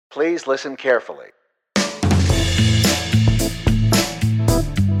Please listen carefully.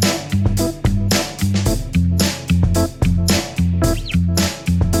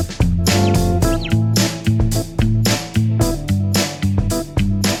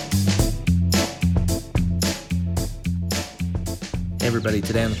 Hey everybody,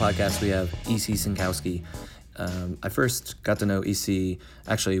 today on the podcast we have E.C. Synkowski. I first got to know E.C.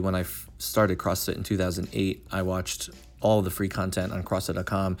 actually when I started CrossFit in 2008. I watched all the free content on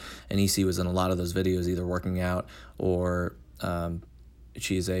CrossFit.com, and E.C. was in a lot of those videos, either working out or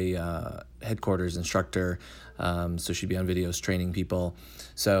she's a headquarters instructor, so she'd be on videos training people.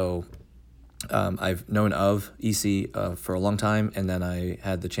 So I've known of E.C. For a long time, and then I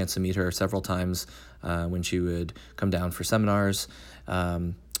had the chance to meet her several times when she would come down for seminars.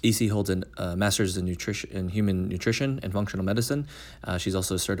 E.C. holds a master's in human nutrition and functional medicine. She's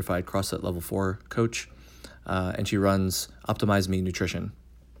also a certified CrossFit Level 4 coach, and she runs Optimize Me Nutrition.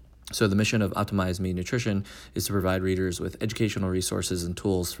 So the mission of Optimize Me Nutrition is to provide readers with educational resources and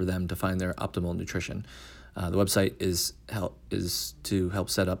tools for them to find their optimal nutrition. The website is to help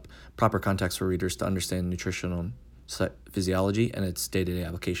set up proper context for readers to understand nutritional physiology and its day-to-day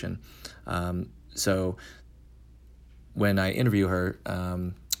application. So when I interview her,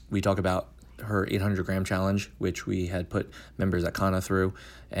 we talk about her 800-gram challenge, which we had put members at Kana through,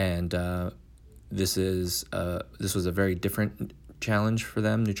 and this was a very different challenge for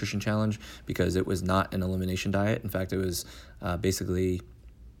them, nutrition challenge, because it was not an elimination diet. In fact, it was basically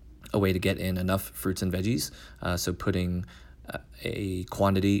a way to get in enough fruits and veggies, so putting a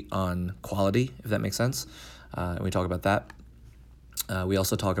quantity on quality, if that makes sense. And we talk about that. We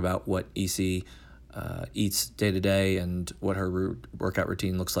also talk about what EC eats day to day and what her workout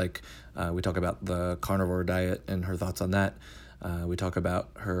routine looks like. We talk about the carnivore diet and her thoughts on that. We talk about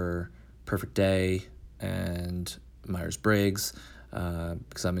her perfect day and Myers-Briggs,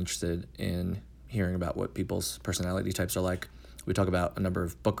 because I'm interested in hearing about what people's personality types are like. We talk about a number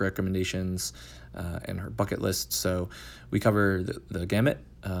of book recommendations and her bucket list. So we cover the gamut,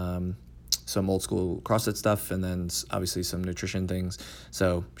 some old school CrossFit stuff, and then obviously some nutrition things.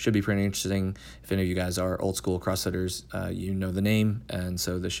 So should be pretty interesting. If any of you guys are old school CrossFitters, you know the name, and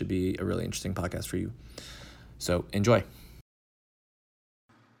so this should be a really interesting podcast for you. So enjoy.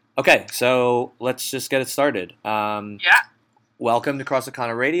 Okay, so let's just get it started. Welcome to CrossFit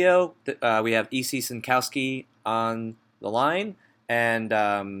Kana Radio. We have E.C. Synkowski on the line, and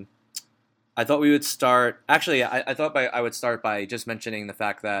I thought we would start. Actually, I thought I would start by just mentioning the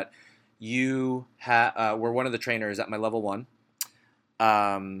fact that you were one of the trainers at my level 1.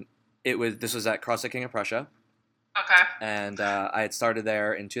 This was at CrossFit King of Prussia. Okay. And I had started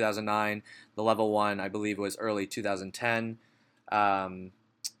there in 2009. The level 1, I believe, was early 2010.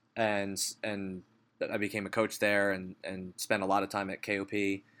 And I became a coach there and spent a lot of time at KOP.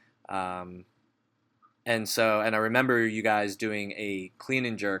 And I remember you guys doing a clean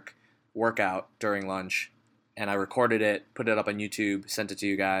and jerk workout during lunch, and I recorded it, put it up on YouTube, sent it to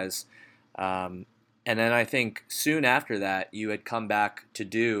you guys. And then I think soon after that, you had come back to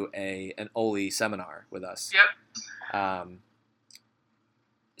do an Oli seminar with us. Yep.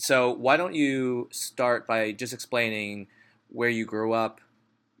 So why don't you start by just explaining where you grew up,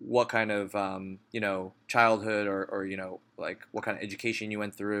 what kind of childhood or like what kind of education you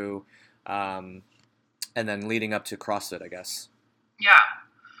went through, and then leading up to CrossFit, I guess. Yeah.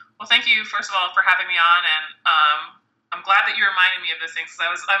 Well, thank you, first of all, for having me on, and I'm glad that you reminded me of this thing, because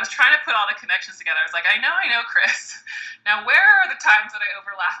I was trying to put all the connections together. I was like, I know Chris. Now, where are the times that I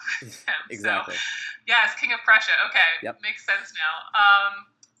overlap with him? Exactly. So, yes, King of Prussia. Okay. Yep. Makes sense now.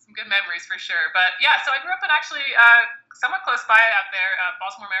 Some good memories for sure. But yeah, so I grew up in actually somewhat close by out there,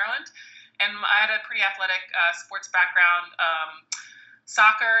 Baltimore, Maryland, and I had a pretty athletic sports background.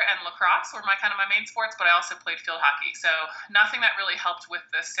 Soccer and lacrosse were my main sports, but I also played field hockey. So nothing that really helped with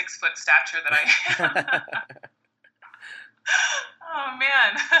the 6-foot stature that I am. Oh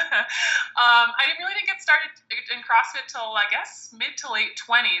man. I really didn't get started in CrossFit till, I guess, mid to late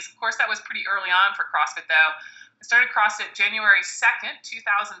 20s. Of course, that was pretty early on for CrossFit though. I started CrossFit January 2nd,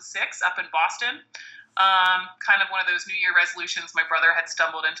 2006 up in Boston. Kind of one of those New Year resolutions. My brother had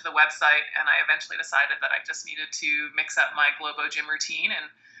stumbled into the website, and I eventually decided that I just needed to mix up my Globo gym routine and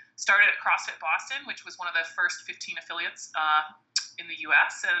started at CrossFit Boston, which was one of the first 15 affiliates in the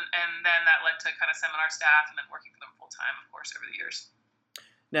U.S., and then that led to kind of seminar staff and then working for them full-time, of course, over the years.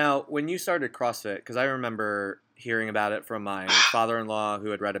 Now, when you started CrossFit, because I remember hearing about it from my father-in-law who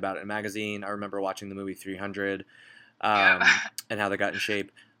had read about it in a magazine. I remember watching the movie 300 and how they got in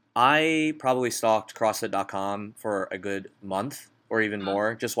shape. I probably stalked CrossFit.com for a good month or even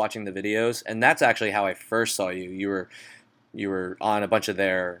more, just watching the videos. And that's actually how I first saw you. You were you were on a bunch of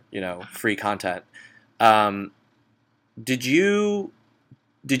their, free content. Um, did you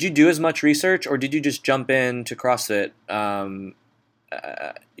do as much research, or did you just jump into CrossFit uh,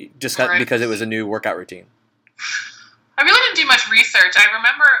 Right. because it was a new workout routine? I really didn't do much research. I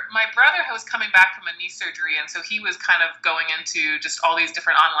remember my brother was coming back from a knee surgery, and so he was kind of going into just all these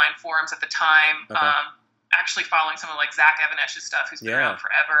different online forums at the time. Okay. Actually following some of like Zach Evanesh's stuff, who's been Yeah. around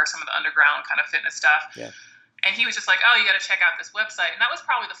forever, some of the underground kind of fitness stuff. Yeah. And he was just like, "Oh, you got to check out this website." And that was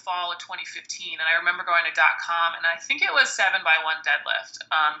probably the fall of 2015. And I remember going to .com, and I think it was 7x1 deadlift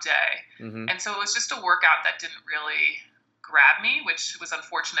day. Mm-hmm. And so it was just a workout that didn't really grab me, which was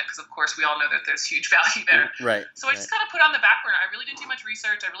unfortunate because, of course, we all know that there's huge value there. Right. So I just kind of put it on the back burner. I really didn't do much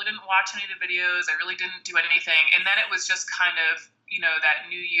research. I really didn't watch any of the videos. I really didn't do anything. And then it was just kind of, that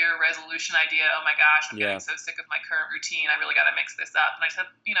New Year resolution idea. Oh my gosh, I'm getting so sick of my current routine. I really got to mix this up. And I said,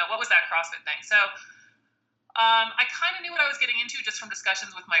 what was that CrossFit thing? So I kind of knew what I was getting into just from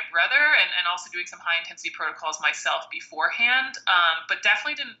discussions with my brother and also doing some high intensity protocols myself beforehand, but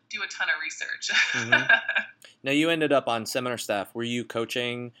definitely didn't do a ton of research. Mm-hmm. Now, you ended up on seminar staff. Were you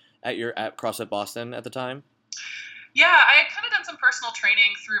coaching at CrossFit Boston at the time? Yeah, I had kind of done some personal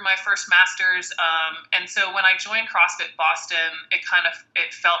training through my first master's, and so when I joined CrossFit Boston,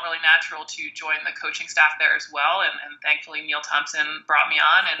 it felt really natural to join the coaching staff there as well, and thankfully Neil Thompson brought me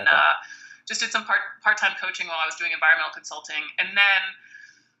on and just did some part-time coaching while I was doing environmental consulting, and then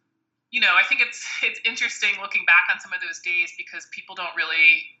I think it's interesting looking back on some of those days because people don't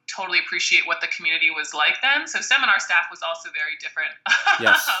really totally appreciate what the community was like then. So seminar staff was also very different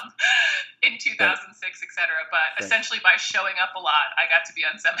Yes. in 2006, etc. But essentially by showing up a lot, I got to be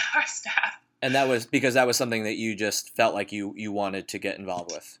on seminar staff. And that was because that was something that you just felt like you wanted to get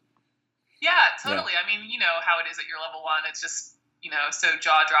involved with. Yeah, totally. Yeah. I mean, you know how it is at your level one. It's just, so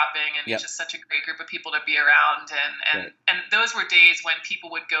jaw-dropping, and it's just such a great group of people to be around. And those were days when people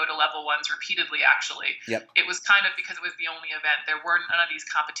would go to level ones repeatedly, actually. Yep. It was kind of because it was the only event. There weren't none of these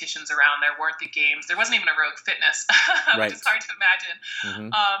competitions around. There weren't the games. There wasn't even a Rogue Fitness, which is hard to imagine. Mm-hmm.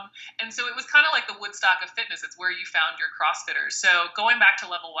 And so it was kind of like the Woodstock of fitness. It's where you found your CrossFitters. So going back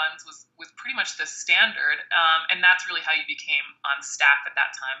to level ones was pretty much the standard, and that's really how you became on staff at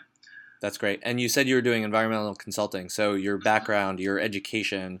that time. That's great. And you said you were doing environmental consulting. So your background, your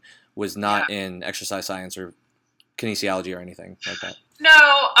education was not in exercise science or kinesiology or anything like that? No.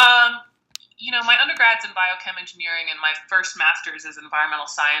 My undergrad's in biochem engineering, and my first master's is environmental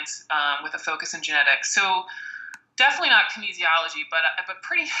science with a focus in genetics. So definitely not kinesiology, but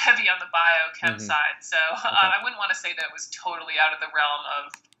pretty heavy on the biochem side. So I wouldn't want to say that it was totally out of the realm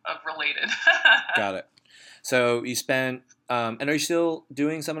of related. Got it. So you spent, and are you still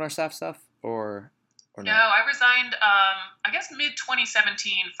doing seminar staff stuff or no? No, I resigned, I guess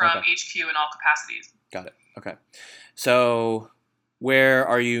mid-2017 from HQ in all capacities. Got it. Okay. So where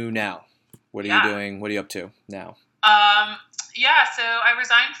are you now? What are you doing? What are you up to now? So I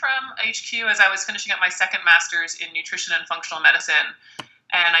resigned from HQ as I was finishing up my second master's in nutrition and functional medicine.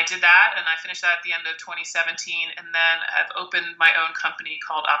 And I did that, and I finished that at the end of 2017, and then I've opened my own company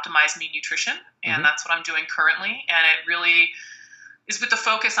called Optimize Me Nutrition, and that's what I'm doing currently. And it really is with the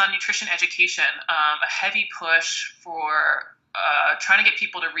focus on nutrition education, a heavy push for trying to get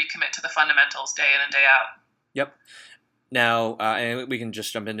people to recommit to the fundamentals day in and day out. Yep. Now, and we can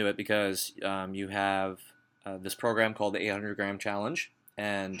just jump into it because you have this program called the 800 Gram Challenge,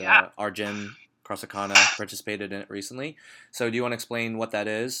 and our gym, CrossFit participated in it recently. So do you want to explain what that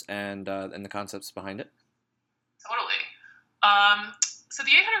is and the concepts behind it? Totally. So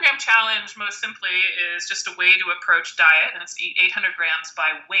the 800 Gram Challenge, most simply, is just a way to approach diet, and it's to eat 800 grams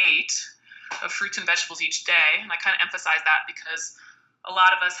by weight of fruits and vegetables each day. And I kind of emphasize that because a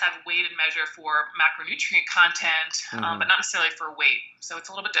lot of us have weighted measure for macronutrient content, but not necessarily for weight. So it's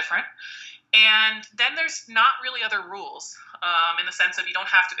a little bit different. And then there's not really other rules in the sense of you don't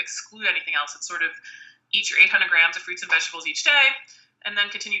have to exclude anything else. It's sort of eat your 800 grams of fruits and vegetables each day, and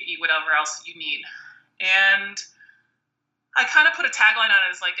then continue to eat whatever else you need. And I kind of put a tagline on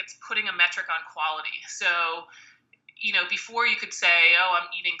it as like it's putting a metric on quality. So, before you could say, oh,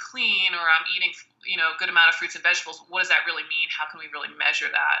 I'm eating clean or I'm eating, a good amount of fruits and vegetables, what does that really mean? How can we really measure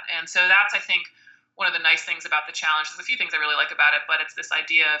that? And so that's, I think, one of the nice things about the challenge. There's a few things I really like about it, but it's this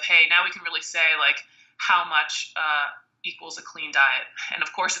idea of, hey, now we can really say like how much equals a clean diet. And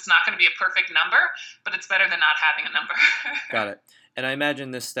of course, it's not going to be a perfect number, but it's better than not having a number. Got it. And I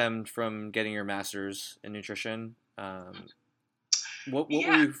imagine this stemmed from getting your master's in nutrition. What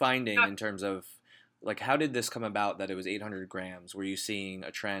were you finding in terms of, like, how did this come about that it was 800 grams? Were you seeing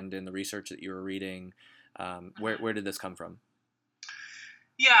a trend in the research that you were reading? Where did this come from?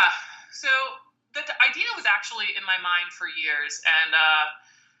 Yeah. So the idea was actually in my mind for years, and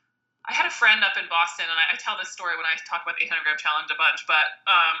I had a friend up in Boston, and I tell this story when I talk about the 800-gram challenge a bunch, but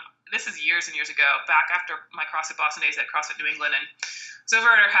this is years and years ago, back after my CrossFit Boston days at CrossFit New England, and I was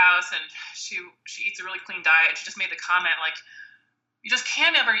over at her house, and she eats a really clean diet, and she just made the comment, like, you just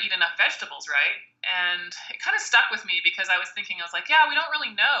can't ever eat enough vegetables, right? And it kind of stuck with me because I was like, yeah, we don't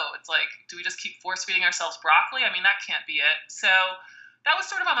really know. It's like, do we just keep force feeding ourselves broccoli? I mean, that can't be it. So that was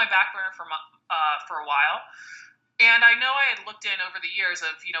sort of on my back burner for a while. And I know I had looked in over the years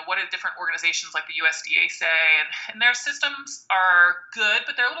of, what do different organizations like the USDA say? And their systems are good,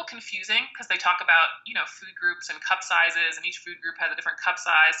 but they're a little confusing because they talk about, food groups and cup sizes, and each food group has a different cup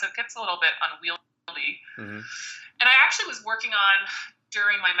size. So it gets a little bit unwieldy. Mm-hmm. And I actually was working on,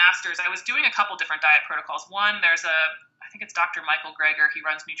 during my master's, I was doing a couple different diet protocols. One, I think it's Dr. Michael Greger. He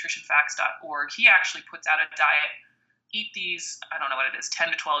runs nutritionfacts.org. He actually puts out a diet, eat these, I don't know what it is,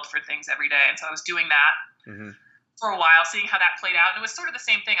 10 to 12 different things every day. And so I was doing that for a while, seeing how that played out. And it was sort of the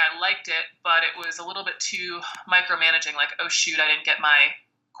same thing. I liked it, but it was a little bit too micromanaging, like, oh, shoot, I didn't get my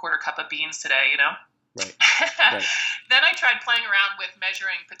quarter cup of beans today, Right. Then I tried playing around with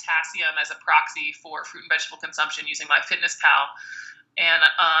measuring potassium as a proxy for fruit and vegetable consumption using MyFitnessPal. And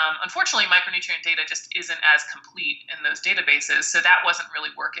unfortunately, micronutrient data just isn't as complete in those databases, so that wasn't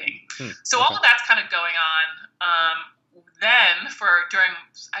really working. So all of that's kind of going on. Then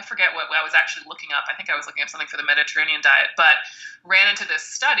I forget what I was actually looking up. I think I was looking up something for the Mediterranean diet, but ran into this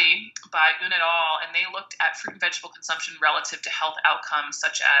study by Un et al., and they looked at fruit and vegetable consumption relative to health outcomes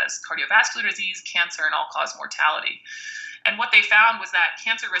such as cardiovascular disease, cancer, and all-cause mortality. And what they found was that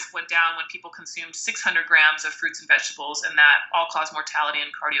cancer risk went down when people consumed 600 grams of fruits and vegetables, and that all-cause mortality and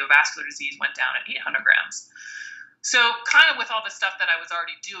cardiovascular disease went down at 800 grams. So kind of with all the stuff that I was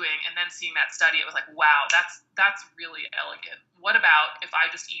already doing and then seeing that study, it was like, wow, that's really elegant. What about if I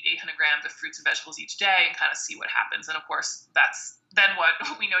just eat 800 grams of fruits and vegetables each day and kind of see what happens? And of course, that's then what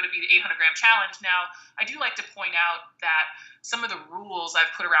we know to be the 800-gram challenge. Now, I do like to point out that some of the rules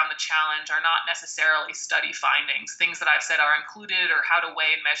I've put around the challenge are not necessarily study findings, things that I've said are included or how to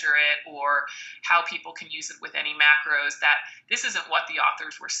weigh and measure it or how people can use it with any macros, that this isn't what the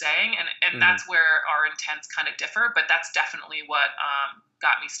authors were saying. And that's where our intents kind of differ, but that's definitely what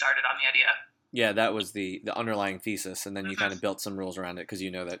got me started on the idea. Yeah, that was the underlying thesis, and then you kind of built some rules around it because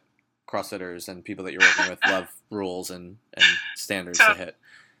you know that CrossFitters and people that you're working with love rules and standards to hit.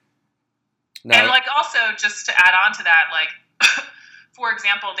 And also just to add on to that, for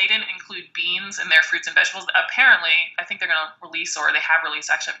example, they didn't include beans in their fruits and vegetables. Apparently, I think they're going to release, or they have released,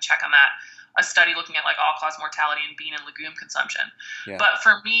 actually I have to check on that, a study looking at all-cause mortality in bean and legume consumption. Yeah. But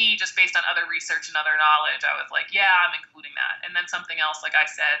for me, just based on other research and other knowledge, I was like, yeah, I'm including that. And then something else, like I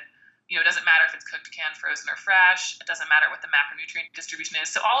said, it doesn't matter if it's cooked, canned, frozen, or fresh. It doesn't matter what the macronutrient distribution is.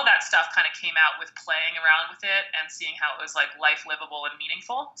 So all of that stuff kind of came out with playing around with it and seeing how it was life livable and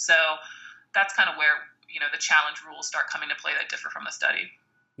meaningful. So that's kind of where, the challenge rules start coming to play that differ from the study.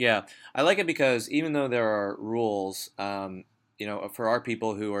 Yeah, I like it because even though there are rules, for our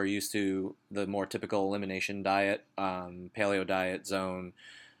people who are used to the more typical elimination diet, paleo diet zone,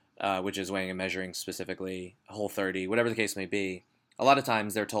 which is weighing and measuring specifically, Whole30, whatever the case may be, a lot of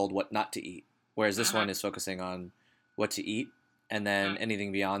times they're told what not to eat, whereas this one is focusing on what to eat, and then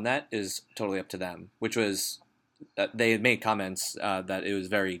anything beyond that is totally up to them, which was, they had made comments that it was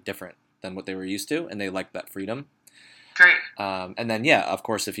very different than what they were used to, and they liked that freedom. Great. And then, yeah, of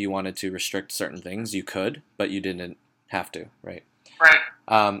course, if you wanted to restrict certain things, you could, but you didn't have to, right?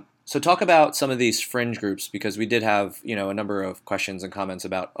 Right. So talk about some of these fringe groups, because we did have, a number of questions and comments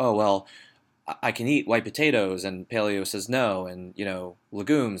about, oh, well, I can eat white potatoes, and paleo says no, and,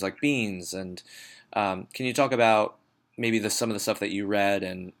 legumes like beans. And can you talk about maybe some of the stuff that you read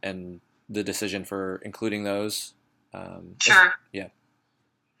and the decision for including those? Sure. Yeah.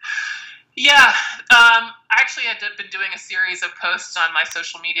 Yeah. I actually had been doing a series of posts on my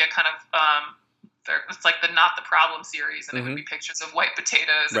social media, kind of, it's like the Not the Problem series, and it would be pictures of white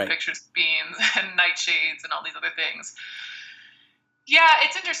potatoes and pictures of beans and nightshades and all these other things. Yeah,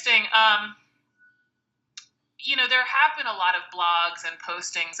 it's interesting. There have been a lot of blogs and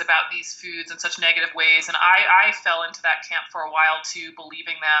postings about these foods in such negative ways, and I fell into that camp for a while too,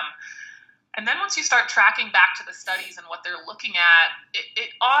 believing them. And then once you start tracking back to the studies and what they're looking at,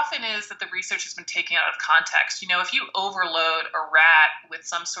 it often is that the research has been taken out of context. If you overload a rat with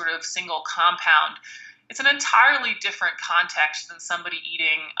some sort of single compound, it's an entirely different context than somebody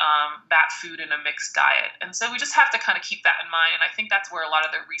eating that food in a mixed diet. And so we just have to kind of keep that in mind. And I think that's where a lot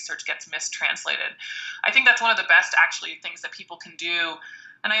of the research gets mistranslated. I think that's one of the best actually things that people can do.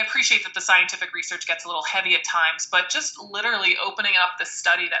 And I appreciate that the scientific research gets a little heavy at times, but just literally opening up the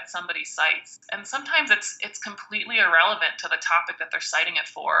study that somebody cites. And sometimes it's completely irrelevant to the topic that they're citing it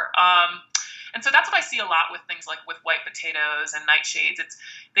for. And so that's what I see a lot with things like with white potatoes and nightshades.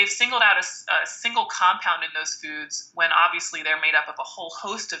 They've singled out a single compound in those foods when obviously they're made up of a whole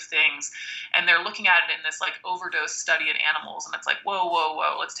host of things, and they're looking at it in this like overdose study in animals, and it's like, whoa,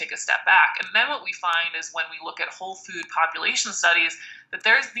 let's take a step back. And then what we find is when we look at whole food population studies, that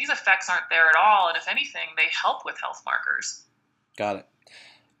these effects aren't there at all, and if anything, they help with health markers. Got it.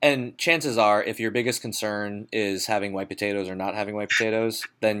 And chances are, if your biggest concern is having white potatoes or not having white potatoes,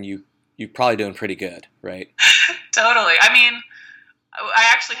 then you're probably doing pretty good, right? Totally. I mean, I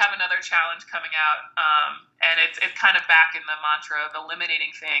actually have another challenge coming out, and it's kind of back in the mantra of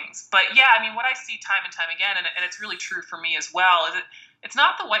eliminating things. But yeah, I mean, what I see time and time again, and it's really true for me as well, is it's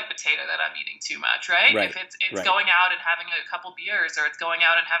not the white potato that I'm eating too much, right? If it's right. Going out and having a couple beers, or it's going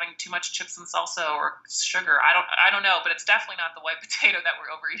out and having too much chips and salsa or sugar, I don't know, but it's definitely not the white potato that we're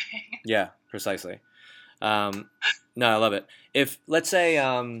overeating. Yeah, precisely. No, I love it. If let's say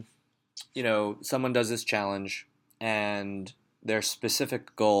someone does this challenge and their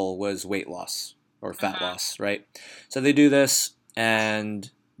specific goal was weight loss or fat loss, right? So they do this and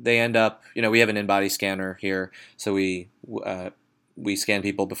they end up, we have an in-body scanner here, so we scan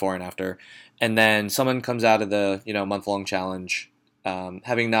people before and after, and then someone comes out of the month-long challenge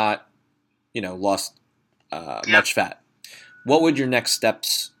having not lost much fat. What would your next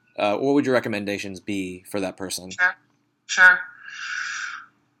steps? What would your recommendations be for that person? Sure.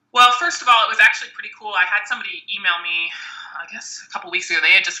 Well, first of all, it was actually pretty cool. I had somebody email me, I guess a couple weeks ago.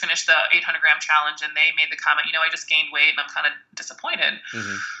 They had just finished the 800-gram challenge, and they made the comment, I just gained weight, and I'm kind of disappointed.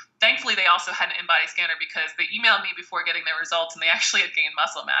 Mm-hmm. Thankfully, they also had an in-body scanner because they emailed me before getting their results, and they actually had gained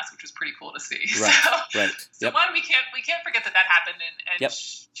muscle mass, which was pretty cool to see. Right. So one, we can't forget that happened, and yep.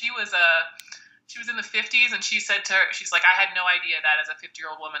 She was in the 50s, and she's like, I had no idea that as a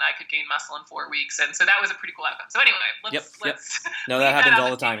 50-year-old woman I could gain muscle in 4 weeks, and so that was a pretty cool outcome. So anyway, let's no, that happens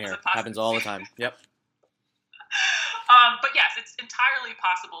all the time here. Happens all the time. Yep. But yes, it's entirely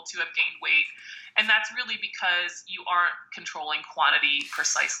possible to have gained weight, and that's really because you aren't controlling quantity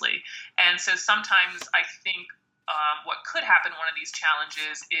precisely. And so sometimes I think what could happen in one of these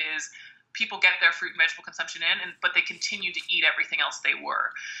challenges is people get their fruit and vegetable consumption in, but they continue to eat everything else they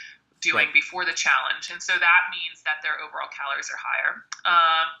were doing before the challenge, and so that means that their overall calories are higher,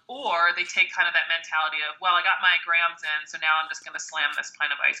 or they take kind of that mentality of, well, I got my grams in, so now I'm just going to slam this pint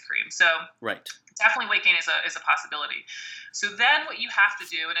of ice cream. So definitely weight gain is a possibility. So then what you have to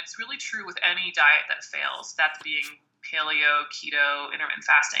do, and it's really true with any diet that fails, that being paleo, keto, intermittent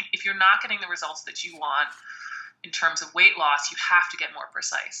fasting, if you're not getting the results that you want in terms of weight loss, you have to get more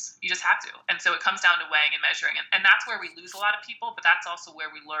precise. You just have to. And so it comes down to weighing and measuring. And that's where we lose a lot of people, but that's also where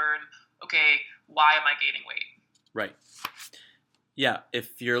we learn, okay, why am I gaining weight? Right. Yeah,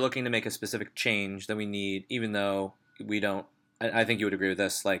 if you're looking to make a specific change, then we need, even though we don't, I think you would agree with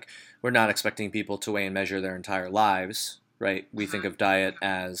this, like, we're not expecting people to weigh and measure their entire lives, right? We think of diet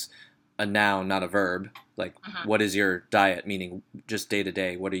as a noun, not a verb. Like, what is your diet? Meaning just day to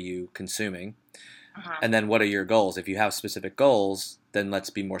day, what are you consuming? And then what are your goals? If you have specific goals, then let's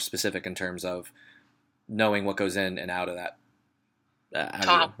be more specific in terms of knowing what goes in and out of that.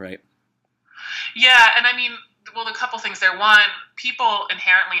 Right? Yeah, and I mean, well, a couple things there. One, people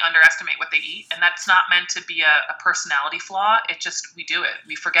inherently underestimate what they eat, and that's not meant to be a personality flaw. It just, we do it.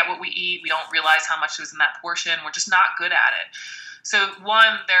 We forget what we eat. We don't realize how much was in that portion. We're just not good at it. So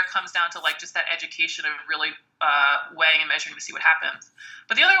one, there comes down to like just that education of really weighing and measuring to see what happens.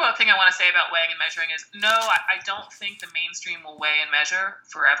 But the other thing I want to say about weighing and measuring is, no, I don't think the mainstream will weigh and measure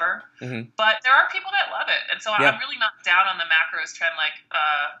forever. Mm-hmm. But there are people that love it. And so I'm really not down on the macros trend. Like,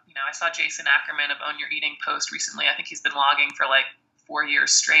 I saw Jason Ackerman of Own Your Eating post recently. I think he's been logging for like 4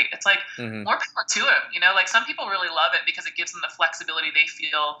 years straight. It's like more power to him. Like some people really love it because it gives them the flexibility they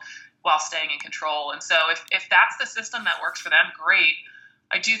feel while staying in control. And so if that's the system that works for them, great.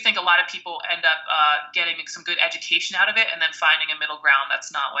 I do think a lot of people end up getting some good education out of it and then finding a middle ground that's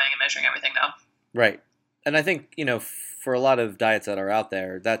not weighing and measuring everything, though. Right. And I think, for a lot of diets that are out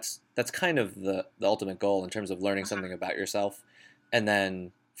there, that's kind of the ultimate goal in terms of learning something about yourself and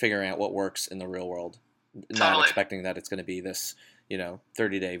then figuring out what works in the real world, not expecting that it's going to be this,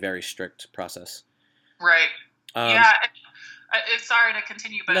 30-day, very strict process. Right. Sorry to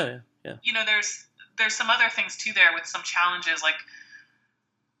continue, but, there's some other things, too, there with some challenges. Like,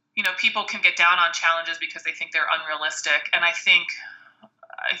 people can get down on challenges because they think they're unrealistic. And I think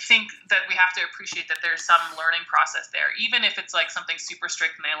that we have to appreciate that there's some learning process there. Even if it's like something super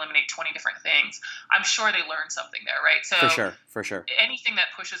strict and they eliminate 20 different things, I'm sure they learn something there, right? So For sure. Anything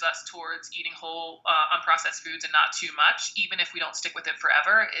that pushes us towards eating whole, unprocessed foods and not too much, even if we don't stick with it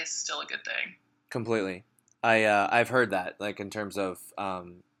forever, is still a good thing. Completely. I've heard that, like, in terms of,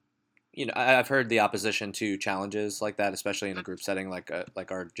 I've heard the opposition to challenges like that, especially in a group setting like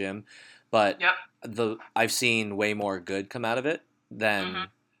our gym, but Yep. I've seen way more good come out of it than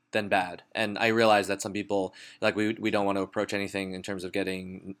bad. And I realize that some people, like, we don't want to approach anything in terms of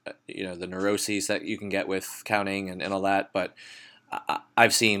getting, the neuroses that you can get with counting and all that, but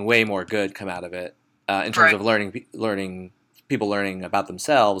I've seen way more good come out of it in terms of people learning about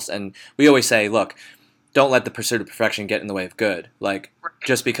themselves. And we always say, look, don't let the pursuit of perfection get in the way of good. Like,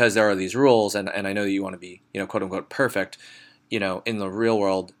 just because there are these rules, and I know that you want to be, quote unquote, perfect, in the real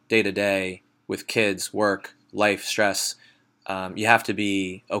world, day to day, with kids, work, life, stress, you have to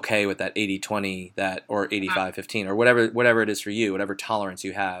be okay with that 80-20, or 85-15, or whatever it is for you, whatever tolerance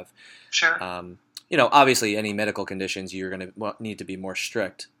you have. Sure. Obviously any medical conditions, you're going to need to be more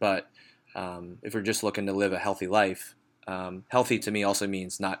strict, but if we're just looking to live a healthy life, healthy to me also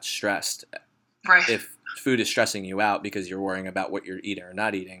means not stressed. Right. If food is stressing you out because you're worrying about what you're eating or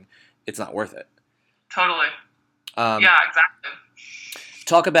not eating, it's not worth it. Totally. Yeah, exactly.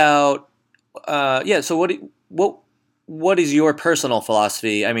 Talk about, so what is your personal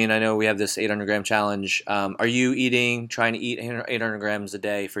philosophy? I mean, I know we have this 800-gram challenge. Are you trying to eat 800 grams a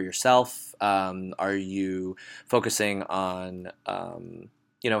day for yourself? Are you focusing on,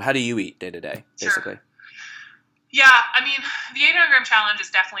 how do you eat day to day, basically? Sure. Yeah, I mean, the 800-gram challenge has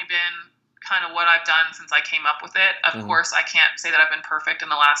definitely been kind of what I've done since I came up with it. Of course, I can't say that I've been perfect in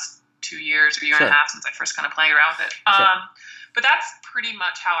the last 2 years or year and a half since I first kind of played around with it. But that's pretty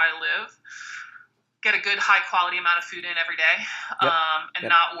much how I live. Get a good high quality amount of food in every day, and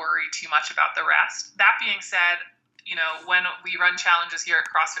not worry too much about the rest. That being said, when we run challenges here at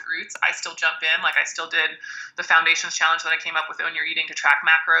CrossFit Roots, I still jump in. Like, I still did the Foundations Challenge that I came up with, Own Your Eating, to track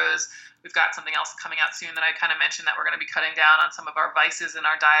macros. We've got something else coming out soon that I kind of mentioned, that we're going to be cutting down on some of our vices in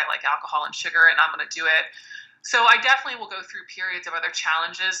our diet, like alcohol and sugar, and I'm going to do it. So I definitely will go through periods of other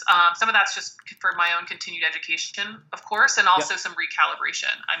challenges. Some of that's just for my own continued education, of course, and also some recalibration.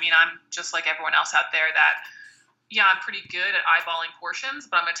 I mean, I'm just like everyone else out there that, I'm pretty good at eyeballing portions,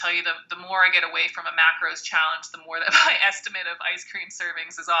 but I'm going to tell you, the more I get away from a macros challenge, the more that my estimate of ice cream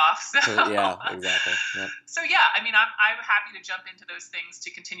servings is off. So, yeah, exactly. Yep. So I mean, I'm happy to jump into those things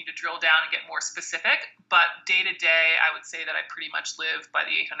to continue to drill down and get more specific. But day to day, I would say that I pretty much live by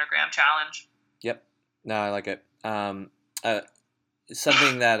the 800-gram challenge. Yep. No, I like it.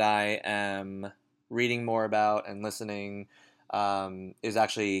 Something that I am reading more about and listening is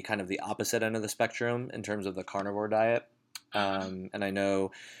actually kind of the opposite end of the spectrum in terms of the carnivore diet. And I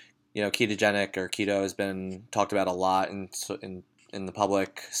know, ketogenic or keto has been talked about a lot in the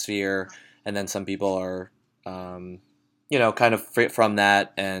public sphere. And then some people are, kind of from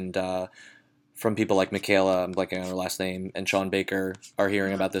that, and from people like Michaela, I'm blanking on her last name, and Sean Baker are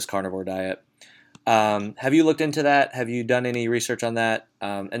hearing about this carnivore diet. Have you looked into that? Have you done any research on that?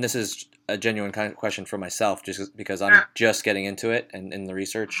 And this is a genuine kind of question for myself, just because I'm just getting into it and in the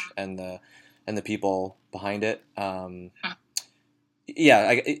research and the people behind it.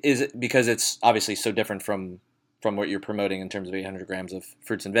 Is it because it's obviously so different from what you're promoting in terms of 800 grams of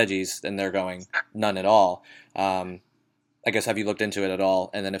fruits and veggies, and they're going none at all. I guess, have you looked into it at all?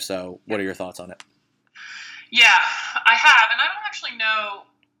 And then if so, what are your thoughts on it? Yeah, I have. And I don't actually know,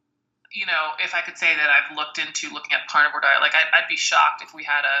 if I could say that I've looked at carnivore diet. Like, I'd be shocked if we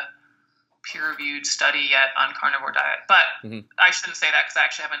had a peer-reviewed study yet on carnivore diet. But I shouldn't say that because I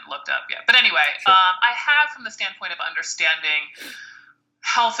actually haven't looked up yet. But anyway, I have, from the standpoint of understanding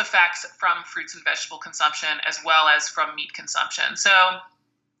health effects from fruits and vegetable consumption as well as from meat consumption. So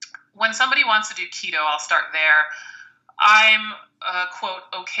when somebody wants to do keto, I'll start there. I'm, quote,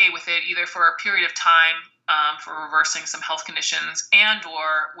 okay with it either for a period of time, for reversing some health conditions, and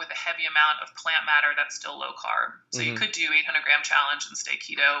or with a heavy amount of plant matter that's still low carb. So you could do 800-gram challenge and stay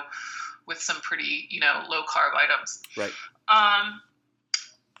keto with some pretty, low carb items. Right.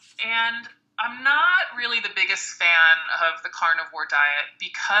 And I'm not really the biggest fan of the carnivore diet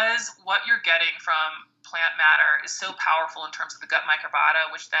because what you're getting from plant matter is so powerful in terms of the gut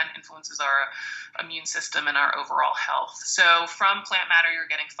microbiota, which then influences our immune system and our overall health. So from plant matter, you're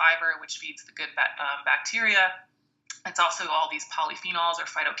getting fiber, which feeds the good bacteria. It's also all these polyphenols or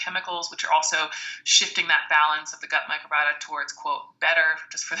phytochemicals, which are also shifting that balance of the gut microbiota towards, quote, better,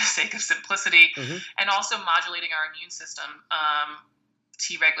 just for the sake of simplicity, and also modulating our immune system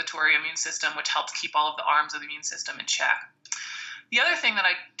T regulatory immune system, which helps keep all of the arms of the immune system in check. The other thing that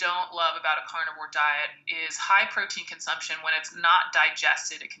I don't love about a carnivore diet is high protein consumption. When it's not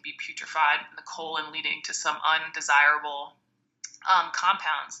digested, it can be putrefied in the colon, leading to some undesirable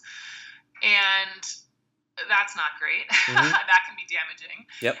compounds. And that's not great. Mm-hmm. That can be damaging.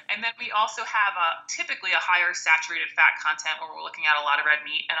 Yep. And then we also have typically a higher saturated fat content when we're looking at a lot of red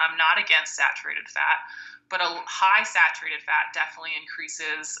meat. And I'm not against saturated fat, but a high saturated fat definitely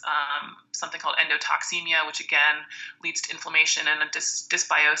increases something called endotoxemia, which again leads to inflammation and a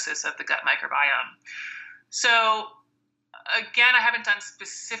dysbiosis of the gut microbiome. So again, I haven't done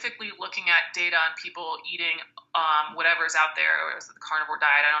specifically looking at data on people eating whatever's out there, or is it the carnivore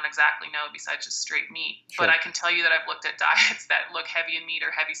diet? I don't exactly know besides just straight meat. Sure. But I can tell you that I've looked at diets that look heavy in meat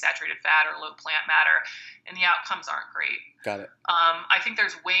or heavy saturated fat or low plant matter, and the outcomes aren't great. Got it. I think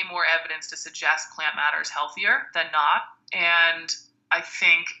there's way more evidence to suggest plant matter is healthier than not. And I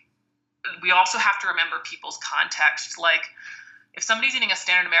think we also have to remember people's context. Like, if somebody's eating a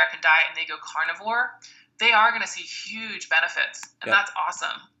standard American diet and they go carnivore, they are going to see huge benefits, and Yep. that's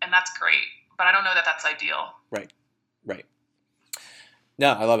awesome, and that's great. But I don't know that that's ideal. Right.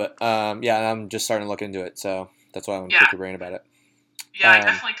 No, I love it. Yeah, I'm just starting to look into it, so that's why I want to pick your brain about it. Yeah, I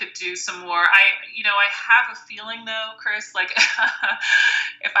definitely could do some more. I have a feeling though, Chris, like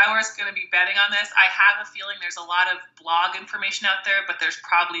if I was going to be betting on this, I have a feeling there's a lot of blog information out there, but there's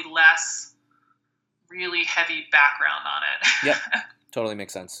probably less really heavy background on it. Yep, totally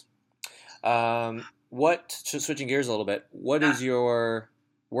makes sense. Switching gears a little bit, what does your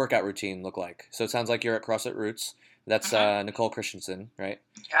workout routine look like? So it sounds like you're at CrossFit Roots. That's Nicole Christensen, right?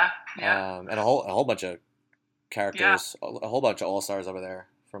 Yeah. And a whole bunch of characters, a whole bunch of all-stars over there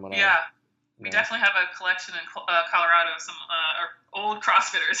from what we definitely have a collection in Colorado of some old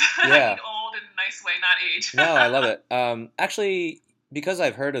CrossFitters. Yeah. Old in a nice way, not age. No, I love it. Actually, because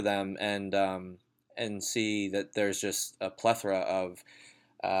I've heard of them and see that there's just a plethora of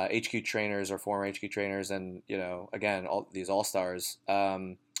HQ trainers or former HQ trainers, and again, all these all-stars.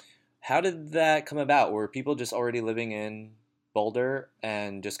 How did that come about? Were people just already living in Boulder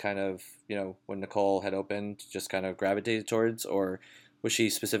and just kind of, when Nicole had opened, just kind of gravitated towards, or was she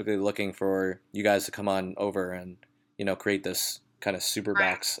specifically looking for you guys to come on over and, create this kind of super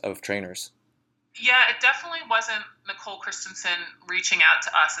box of trainers? Yeah, it definitely wasn't Nicole Christensen reaching out to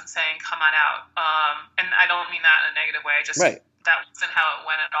us and saying, come on out. And I don't mean that in a negative way. Just that wasn't how it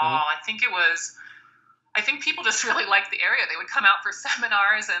went at all. I think people just really liked the area. They would come out for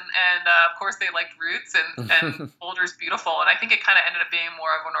seminars, and of course they liked Roots, and Boulder's beautiful. And I think it kind of ended up being more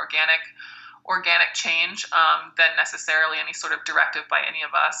of an organic change than necessarily any sort of directive by any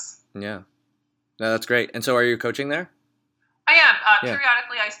of us. Yeah. No, that's great. And so are you coaching there? I am.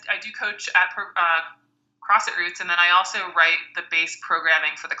 Periodically, I do coach at CrossFit Roots, and then I also write the base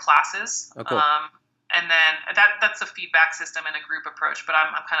programming for the classes. Oh, cool. And then that's a feedback system and a group approach, but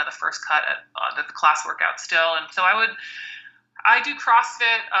I'm kind of the first cut at the class workout still. And so I do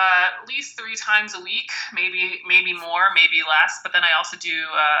CrossFit at least 3 times a week, maybe more, maybe less. But then I also do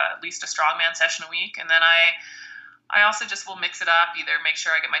at least a strongman session a week. And then I also just will mix it up, either make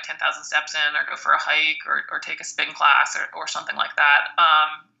sure I get my 10,000 steps in, or go for a hike, or take a spin class, or something like that.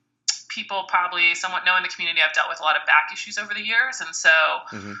 People probably somewhat know in the community I've dealt with a lot of back issues over the years. And so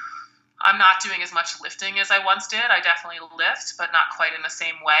I'm not doing as much lifting as I once did. I definitely lift, but not quite in the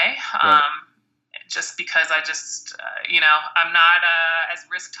same way. Just because I'm not as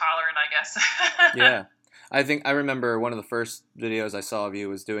risk tolerant, I guess. Yeah. I think I remember one of the first videos I saw of you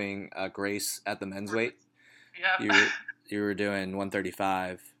was doing Grace at the men's weight. Yep. You were doing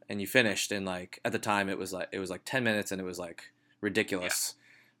 135, and you finished in at the time it was like 10 minutes, and it was ridiculous,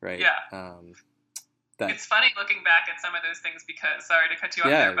 right? Yeah. It's funny looking back at some of those things, because, sorry to cut you off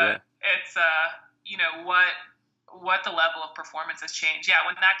there, but it's, what the level of performance has changed. Yeah,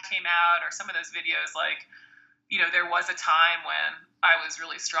 when that came out, or some of those videos, there was a time when I was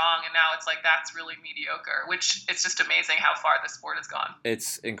really strong, and now it's that's really mediocre, which it's just amazing how far the sport has gone.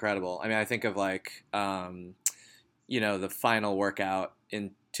 It's incredible. I mean, I think of the final workout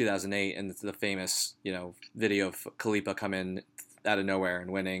in 2008 and the famous, video of Khalipa come in out of nowhere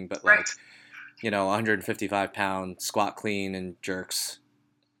and winning, but 155-pound squat clean and jerks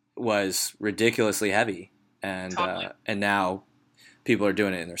was ridiculously heavy, and and now people are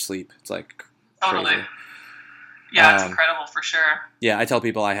doing it in their sleep. It's totally crazy. Yeah, it's incredible for sure. Yeah, I tell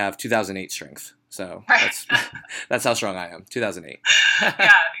people I have 2008 strength, so that's how strong I am. 2008.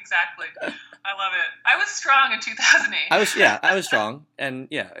 Yeah, exactly. I love it. I was strong in 2008. I was strong, and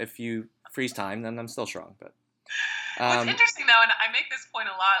if you freeze time, then I'm still strong. But what's interesting though, and I make this point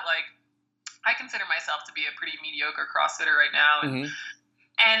a lot, I consider myself to be a pretty mediocre CrossFitter right now. And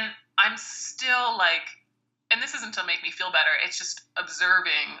And I'm still like, and this isn't to make me feel better, it's just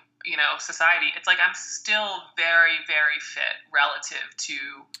observing, society. It's like I'm still very, very fit relative to,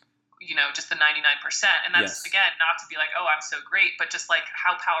 just the 99%. And that's, Yes. again, not to be like, oh, I'm so great, but just like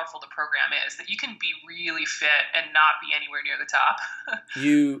how powerful the program is, that you can be really fit and not be anywhere near the top.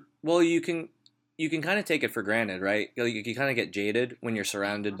 You can kind of take it for granted, right? You kind of get jaded when you're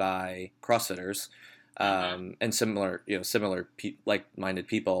surrounded by CrossFitters, and similar like-minded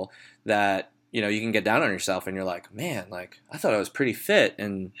people that, you can get down on yourself and you're like, man, like I thought I was pretty fit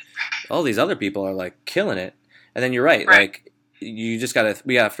and all these other people are like killing it. And then you're right. Like we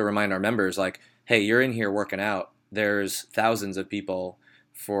have to remind our members, like, hey, you're in here working out. There's thousands of people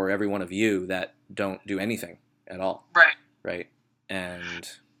for every one of you that don't do anything at all. Right. Right. And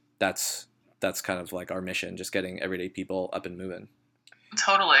that's kind of like our mission, just getting everyday people up and moving.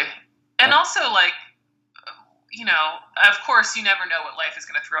 Totally. And also, like, of course, you never know what life is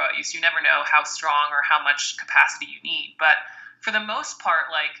going to throw at you, so you never know how strong or how much capacity you need. But for the most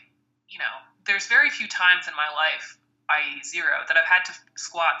part, like, there's very few times in my life, i.e. zero, that I've had to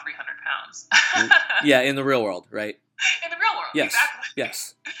squat 300 pounds. Yeah, in the real world, right? In the real world, yes. Exactly.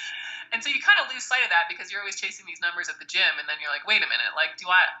 Yes. And so you kind of lose sight of that because you're always chasing these numbers at the gym, and then you're like, wait a minute, like,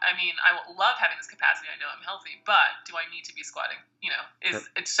 I love having this capacity, I know I'm healthy, but do I need to be squatting?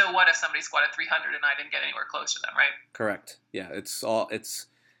 It's so what if somebody squatted 300 and I didn't get anywhere close to them, right? Correct. Yeah,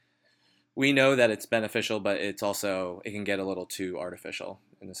 we know that it's beneficial, but it can get a little too artificial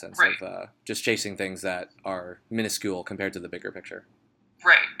in the sense of just chasing things that are minuscule compared to the bigger picture.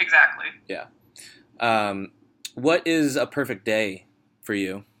 Right, exactly. Yeah. What is a perfect day for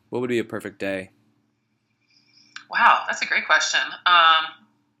you? What would be a perfect day? Wow, that's a great question.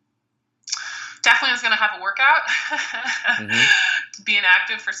 Definitely is going to have a workout, being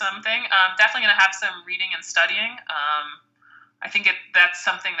active for something. Definitely going to have some reading and studying. I think that's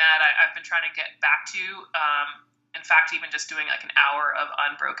something that I've been trying to get back to. In fact, even just doing like an hour of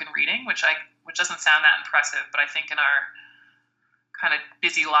unbroken reading, which doesn't sound that impressive, but I think in our kind of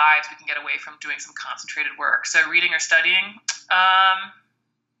busy lives, we can get away from doing some concentrated work. So reading or studying.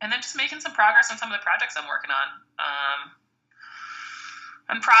 And then just making some progress on some of the projects I'm working on.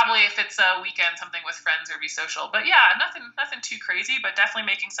 And probably if it's a weekend, something with friends or be social. But yeah, nothing too crazy, but definitely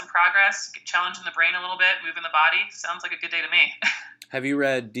making some progress, challenging the brain a little bit, moving the body. Sounds like a good day to me. Have you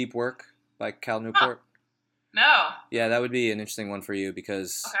read Deep Work by Cal Newport? No. Yeah, that would be an interesting one for you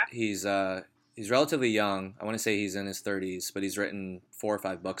because he's relatively young. I want to say he's in his 30s, but he's written 4 or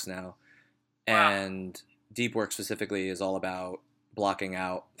 5 books now. Wow. And Deep Work specifically is all about blocking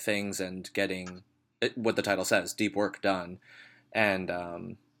out things and getting what the title says, deep work done. And,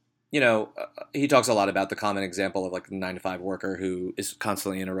 he talks a lot about the common example of like the 9-to-5 worker who is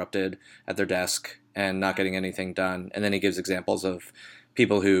constantly interrupted at their desk and not getting anything done. And then he gives examples of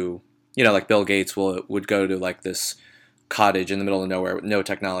people who, like Bill Gates would go to like this cottage in the middle of nowhere with no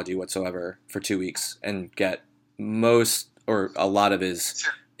technology whatsoever for 2 weeks and get most or a lot of his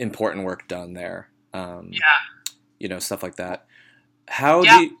important work done there. Stuff like that. How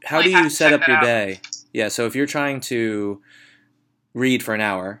do you set up your day? Yeah, so if you're trying to read for an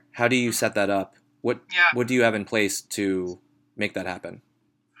hour, how do you set that up? What do you have in place to make that happen?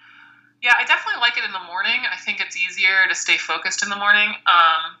 Yeah, I definitely like it in the morning. I think it's easier to stay focused in the morning.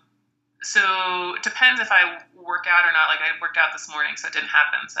 So it depends if I work out or not. Like I worked out this morning, so it didn't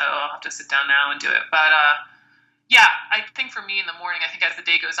happen. So I'll have to sit down now and do it. But yeah, I think for me in the morning, I think as the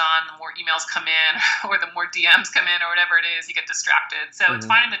day goes on, the more emails come in or the more DMs come in or whatever it is, you get distracted. So it's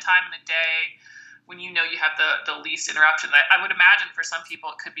finding the time in the day when you have the least interruption. I would imagine for some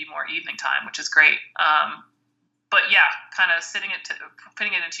people it could be more evening time, which is great. But yeah, kind of fitting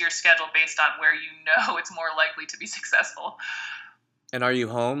it into your schedule based on where it's more likely to be successful. And are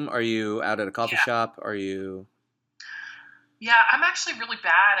you home? Are you out at a coffee shop? Are you... Yeah, I'm actually really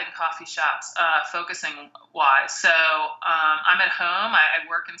bad in coffee shops, focusing wise. So I'm at home. I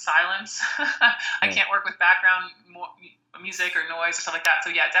work in silence. I can't work with background music or noise or stuff like that. So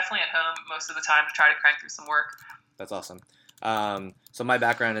yeah, definitely at home most of the time to try to crank through some work. That's awesome. So my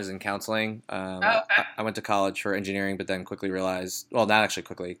background is in counseling. I went to college for engineering, but then quickly realized, well, not actually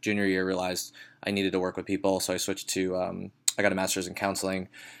quickly, junior year realized I needed to work with people. So I switched to, I got a master's in counseling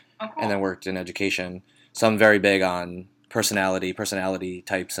and then worked in education. So I'm very big on personality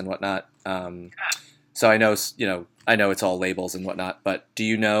types and whatnot. So I know it's all labels and whatnot, but do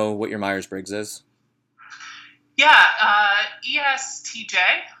you know what your Myers-Briggs is? Yeah, ESTJ.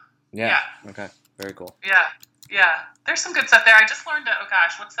 Yeah. Okay. Very cool. Yeah. There's some good stuff there. I just learned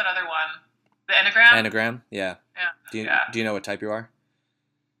what's that other one? The Enneagram? Enneagram? Yeah. Do you know what type you are?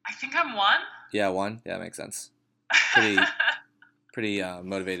 I think I'm 1. Yeah, 1? Yeah, makes sense.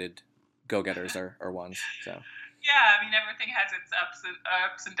 motivated go-getters are ones. So Yeah, I mean everything has its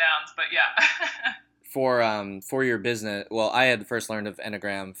ups and downs, but yeah. for your business, well, I had first learned of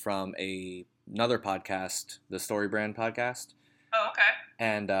Enneagram from another podcast, the Story Brand podcast, Oh, okay.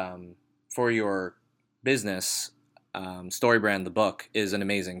 and for your business, Story Brand, the book, is an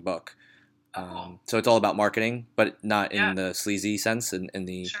amazing book. Cool. So it's all about marketing, but not Yeah. in the sleazy sense, in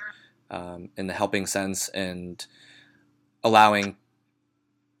Sure. the helping sense, and allowing,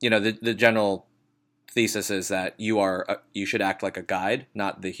 the general thesis is that you should act like a guide,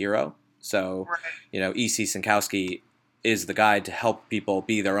 not the hero. So, Right. E.C. Sinkowski is the guide to help people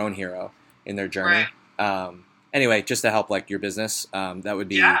be their own hero in their journey. Right. Anyway, just to help like your business, that would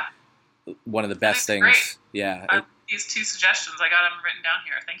be Yeah. one of the I best think things. it's great. Yeah, These two suggestions, I got them written down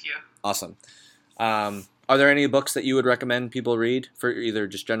here. Thank you. awesome. Are there any books that you would recommend people read for either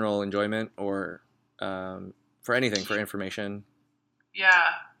just general enjoyment or for anything, for information? Yeah.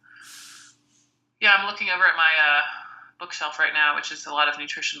 Yeah, I'm looking over at my bookshelf right now, which is a lot of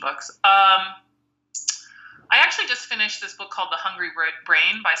nutrition books. I actually just finished this book called The Hungry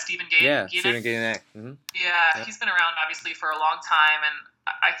Brain by Stephen Gaines. Yeah, Stephen Gaines. Mm-hmm. Yeah, Yep. he's been around obviously for a long time, and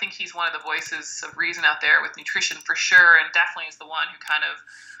I think he's one of the voices of reason out there with nutrition for sure, and definitely is the one who kind of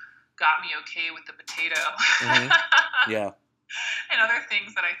got me okay with the potato. Mm-hmm. Yeah. And other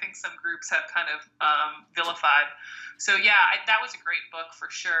things that I think some groups have kind of vilified. So yeah, that was a great book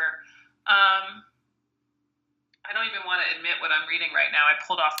for sure. I don't even want to admit what I'm reading right now. I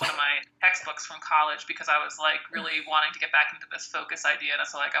pulled off one of my textbooks from college because I was like really wanting to get back into this focus idea, and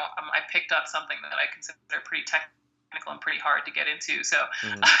so like I picked up something that I consider pretty technical and pretty hard to get into. So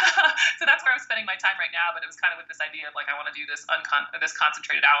Mm-hmm. so that's where I'm spending my time right now. But it was kind of with this idea of like I want to do this this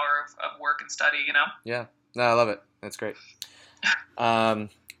concentrated hour of work and study. Yeah. No, I love it. That's great. And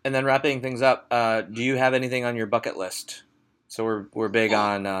then wrapping things up, do you have anything on your bucket list? So we're big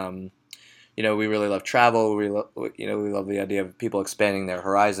on, we really love travel. We love the idea of people expanding their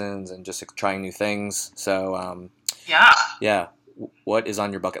horizons and just trying new things. So Yeah. What is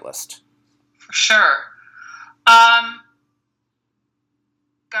on your bucket list? For sure.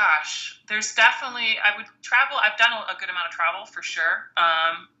 Gosh, there's definitely, I would travel. I've done a good amount of travel for sure.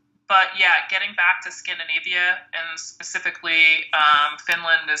 But yeah, getting back to Scandinavia and specifically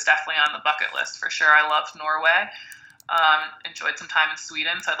Finland is definitely on the bucket list for sure. I loved Norway. Enjoyed some time in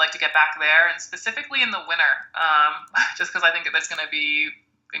Sweden, so I'd like to get back there, and specifically in the winter, just because I think that's going to be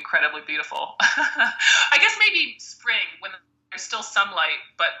incredibly beautiful. I guess maybe spring when there's still sunlight,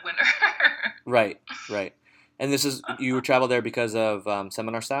 but winter. Right. And you travel there because of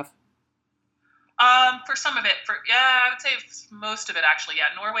seminar staff? For some of it, I would say most of it actually.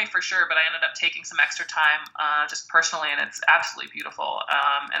 Yeah, Norway for sure, but I ended up taking some extra time just personally, and it's absolutely beautiful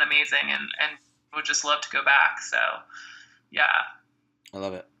and amazing, and would just love to go back. So, yeah. I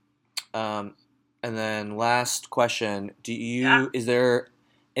love it. And then last question: Yeah. Is there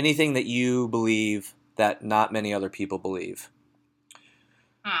anything that you believe that not many other people believe?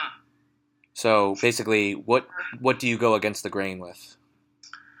 So basically, what do you go against the grain with?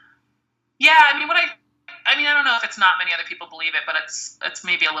 Yeah, I mean, I don't know if it's not many other people believe it, but it's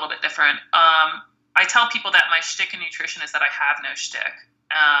maybe a little bit different. I tell people that my shtick in nutrition is that I have no shtick.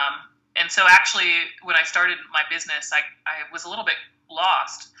 And so actually, when I started my business, I was a little bit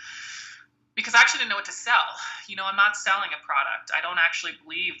lost because I actually didn't know what to sell. I'm not selling a product. I don't actually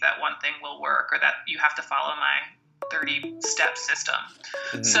believe that one thing will work or that you have to follow my 30-step system.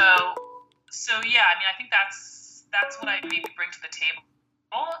 Mm-hmm. So yeah, I mean, I think that's what I maybe bring to the table,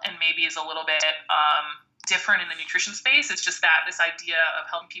 and maybe is a little bit different in the nutrition space. It's just that this idea of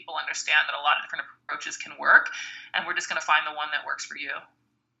helping people understand that a lot of different approaches can work, and we're just going to find the one that works for you.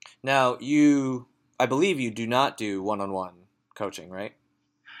 Now, I believe you do not do one-on-one coaching, right?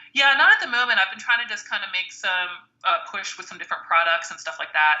 Yeah, not at the moment. I've been trying to just kind of make some push with some different products and stuff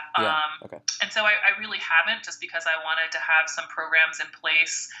like that. Okay. And so I really haven't, just because I wanted to have some programs in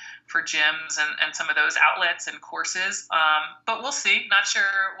place for gyms and some of those outlets and courses. But we'll see. Not sure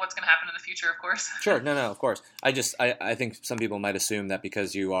what's going to happen in the future, of course. Sure. No, of course. I think some people might assume that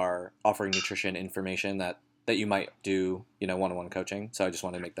because you are offering nutrition information that you might do, one-on-one coaching. So I just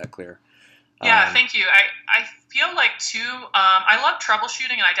want to make that clear. Yeah, thank you. I feel like, too, I love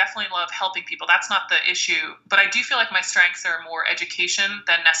troubleshooting, and I definitely love helping people. That's not the issue. But I do feel like my strengths are more education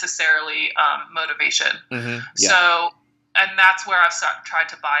than necessarily motivation. Mm-hmm. Yeah. So, and that's where I've tried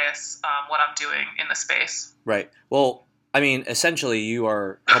to bias what I'm doing in the space. Right. Well, I mean, essentially, you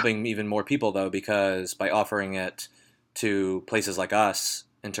are helping even more people, though, because by offering it to places like us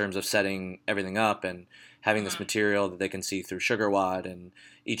in terms of setting everything up and having this material that they can see through SugarWOD and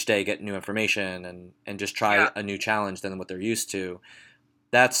each day get new information and just try a new challenge than what they're used to.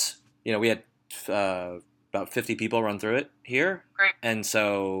 That's, we had about 50 people run through it here. Great. And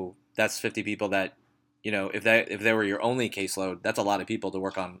so that's 50 people that, if they were your only caseload, that's a lot of people to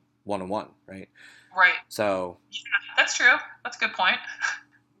work on one-on-one, right? Right. So. Yeah, that's true. That's a good point.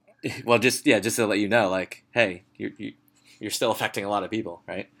 Well, just to let you know, like, hey, you're still affecting a lot of people,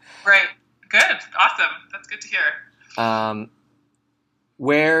 right? Right. Good. Awesome. That's good to hear.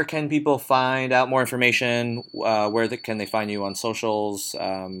 Where can people find out more information? Can they find you on socials?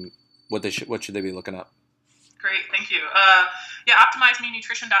 What should they be looking up? Great. Thank you.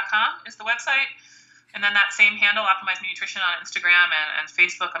 OptimizeMeNutrition.com is the website. And then that same handle, Optimize Me Nutrition, on Instagram and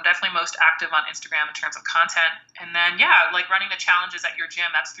Facebook. I'm definitely most active on Instagram in terms of content. And then, like running the challenges at your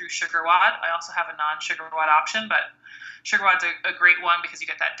gym, that's through SugarWOD. I also have a non-SugarWOD option, but SugarWOD's a great one because you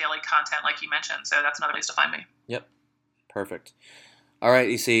get that daily content like you mentioned. So that's another place to find me. Yep. Perfect. All right,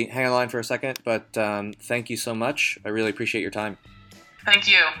 EC, hang on the line for a second, but thank you so much. I really appreciate your time. Thank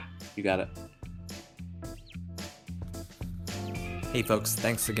you. You got it. Hey folks,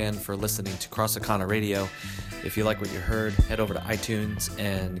 thanks again for listening to CrossFit Kana Radio. If you like what you heard, head over to iTunes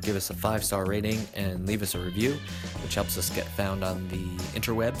and give us a 5-star rating and leave us a review, which helps us get found on the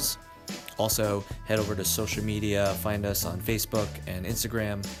interwebs. Also, head over to social media, find us on Facebook and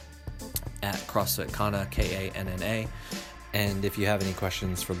Instagram at CrossFit Kana, Kanna. And if you have any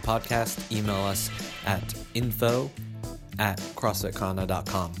questions for the podcast, email us at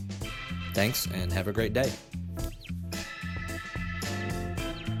info@crossfitkana.com. Thanks and have a great day.